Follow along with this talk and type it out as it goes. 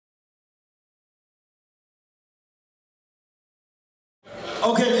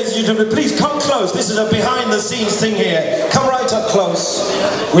Okay, ladies and gentlemen, please come close. This is a behind-the-scenes thing here. Come right up close.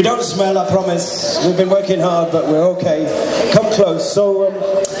 We don't smell, I promise. We've been working hard, but we're okay. Come close. So,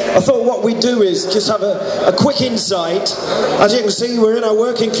 I thought what we'd do is just have a quick insight. As you can see, we're in our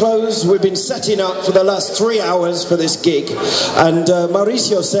working clothes. We've been setting up for the last 3 hours for this gig. And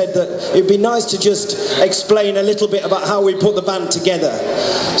Mauricio said that it'd be nice to just explain a little bit about how we put the band together.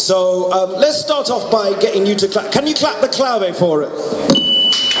 So, let's start off by getting you to clap. Can you clap the clave for it?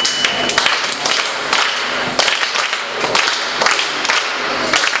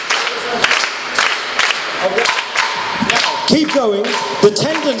 Keep going. The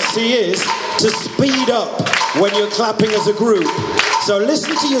tendency is to speed up when you're clapping as a group. So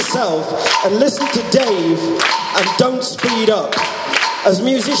listen to yourself and listen to Dave and don't speed up. As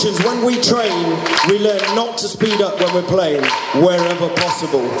musicians, when we train, we learn not to speed up when we're playing, wherever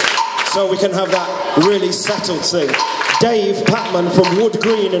possible. So we can have that really settled thing. Dave Patman from Wood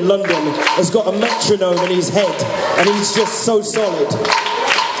Green in London has got a metronome in his head and he's just so solid.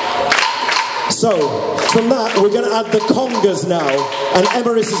 So, from that, we're going to add the congas now, and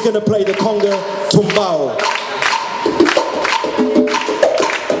Emeris is going to play the conga tumbao.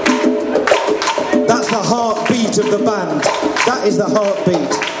 That's the heartbeat of the band. That is the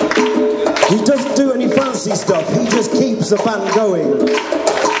heartbeat. He doesn't do any fancy stuff, he just keeps the band going.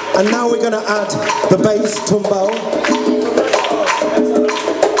 And now we're going to add the bass tumbao.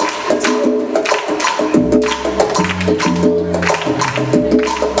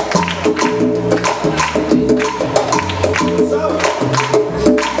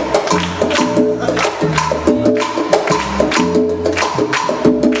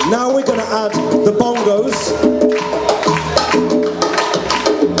 The bongos.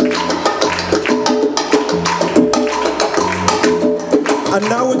 And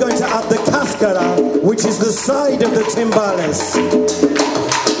now we're going to add the cascara, which is the side of the timbales.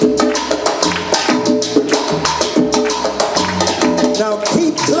 Now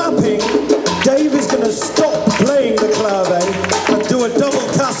keep clapping. Dave is going to stop playing the clave and do a double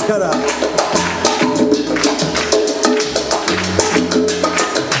cascara.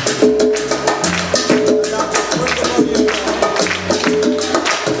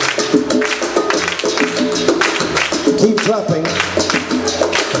 Clapping.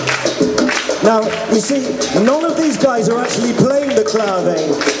 Now, you see, none of these guys are actually playing the clave.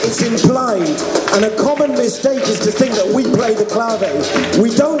 It's implied. And a common mistake is to think that we play the clave.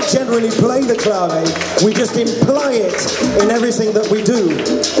 We don't generally play the clave. We just imply it in everything that we do.